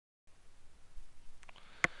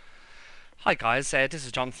Hi guys, this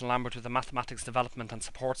is Jonathan Lambert with the Mathematics Development and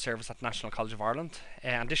Support Service at National College of Ireland.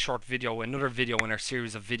 And this short video, another video in our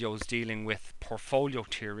series of videos dealing with portfolio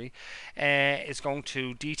theory, is going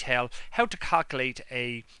to detail how to calculate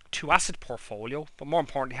a two-asset portfolio, but more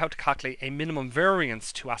importantly, how to calculate a minimum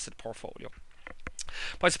variance two-asset portfolio.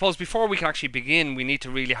 But I suppose before we can actually begin, we need to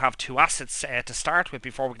really have two assets to start with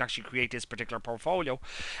before we can actually create this particular portfolio.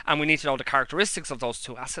 And we need to know the characteristics of those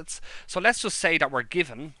two assets. So let's just say that we're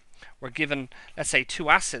given, let's say, two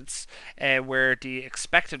assets where the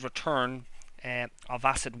expected return of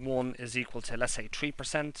asset 1 is equal to, let's say,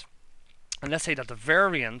 3%. And let's say that the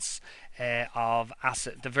variance of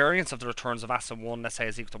the returns of asset 1, let's say,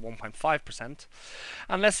 is equal to 1.5%.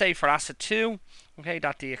 And let's say for asset 2, okay,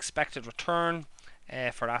 that the expected return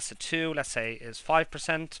for asset 2, let's say, is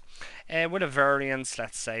 5%, with a variance,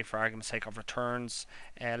 let's say, for argument's sake, of returns,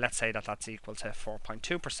 let's say that that's equal to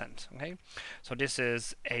 4.2%. Okay, so this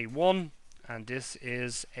is A1 and this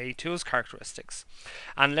is A2's characteristics.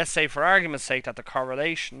 And let's say, for argument's sake, that the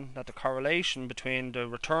correlation between the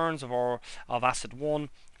returns of asset 1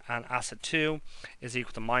 and asset 2 is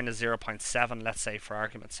equal to minus 0.7, let's say, for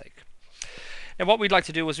argument's sake. Now what we'd like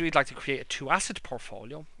to do is we'd like to create a two-asset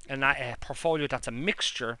portfolio, and that portfolio that's a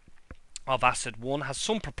mixture of asset 1, has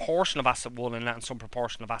some proportion of asset 1 in that and some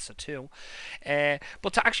proportion of asset 2.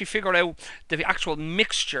 But to actually figure out the actual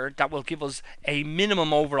mixture that will give us a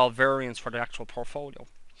minimum overall variance for the actual portfolio.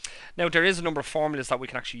 Now there is a number of formulas that we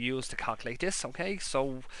can actually use to calculate this, okay?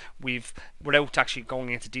 So without actually going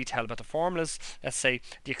into detail about the formulas, let's say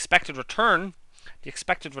the expected return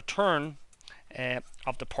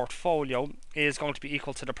of the portfolio is going to be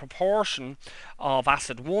equal to the proportion of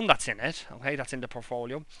asset 1 that's in it, okay, that's in the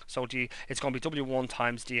portfolio. So it's going to be W1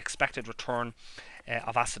 times the expected return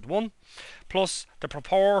of asset 1 plus the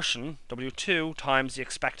proportion, W2, times the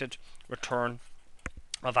expected return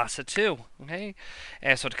of asset 2. Okay,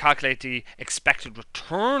 so to calculate the expected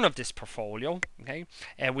return of this portfolio, okay,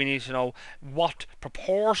 we need to know what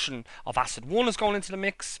proportion of asset 1 is going into the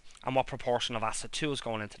mix and what proportion of asset 2 is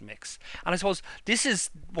going into the mix. And I suppose this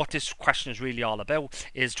is what this question is really all about,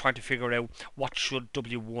 is trying to figure out what should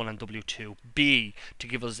W1 and W2 be to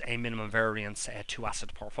give us a minimum variance two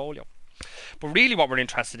asset portfolio. But really what we're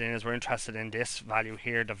interested in is this value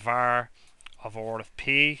here, the var of order of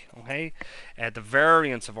p, okay, the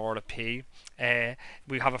variance of order of p.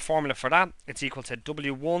 We have a formula for that. It's equal to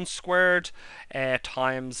W1 squared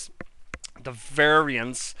times the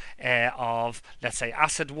variance of, let's say,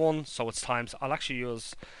 asset 1. So it's times, I'm going to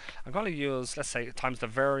use, let's say, times the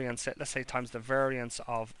variance, times the variance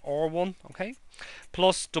of R1, okay,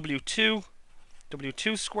 plus W2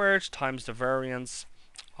 squared times the variance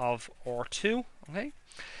of R2, okay,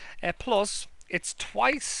 plus it's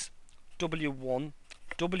twice W1,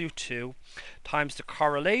 W2 times the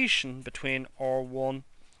correlation between R1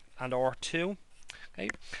 and R2, okay,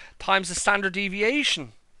 times the standard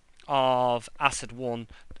deviation of asset 1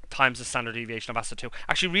 times the standard deviation of asset 2.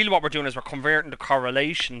 Actually, really what we're doing is we're converting the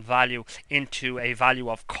correlation value into a value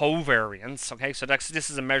of covariance. Okay, so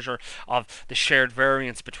this is a measure of the shared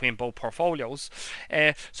variance between both portfolios.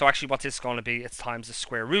 So actually what this is going to be, it's times the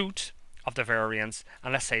square root of the variance,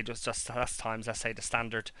 and let's say just that's times, let's say, the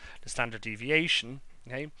standard deviation,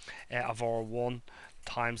 okay, of R1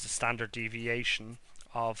 times the standard deviation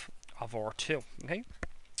of R2. Okay,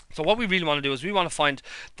 so what we really want to do is we want to find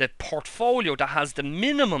the portfolio that has the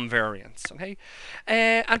minimum variance, okay,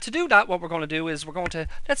 and to do that, what we're going to do is we're going to,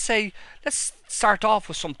 let's start off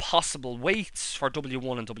with some possible weights for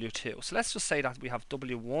W1 and W2. So let's just say that we have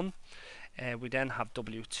W1, we then have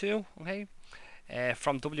W2, okay.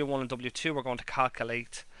 From W1 and W2, we're going to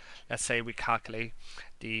calculate, let's say we calculate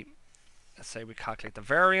the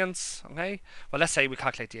variance, okay. Well, let's say we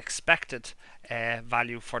calculate the expected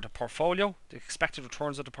value for the portfolio, the expected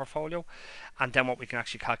returns of the portfolio, and then what we can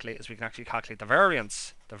actually calculate is we can actually calculate the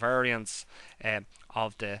variance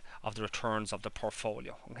of the returns of the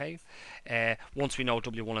portfolio, okay. Once we know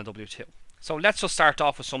W1 and W2. So let's just start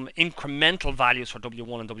off with some incremental values for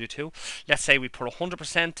W1 and W2. Let's say we put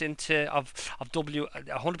 100% of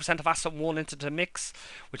 100% of asset 1 into the mix,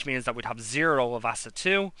 which means that we'd have 0 of asset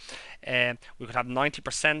 2. We could have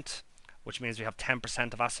 90%, which means we have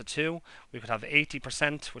 10% of asset 2. We could have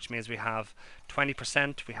 80%, which means we have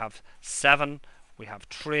 20%. We have 7. We have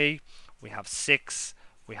 3. We have 6.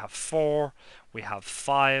 We have 4. We have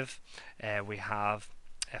 5. We have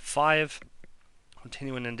 5.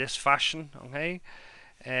 Continuing in this fashion, okay,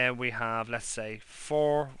 we have, let's say,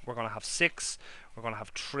 4, we're going to have 6, we're going to have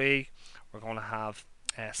 3, we're going to have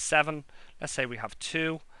 7, let's say we have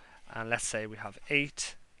 2, and let's say we have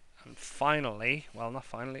 8, and finally, well, not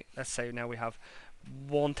finally, let's say now we have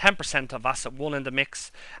 10% of asset 1 in the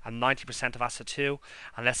mix and 90% of asset 2,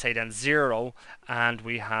 and let's say then 0, and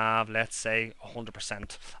we have, let's say,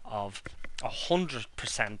 100% of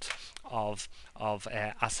asset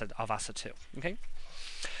 2. Okay,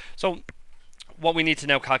 so what we need to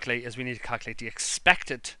now calculate is we need to calculate the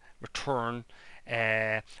expected return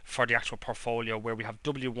for the actual portfolio, where we have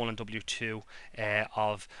W1 and W2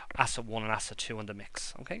 of asset 1 and asset 2 in the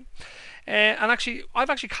mix. Okay, and actually I've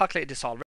actually calculated this already.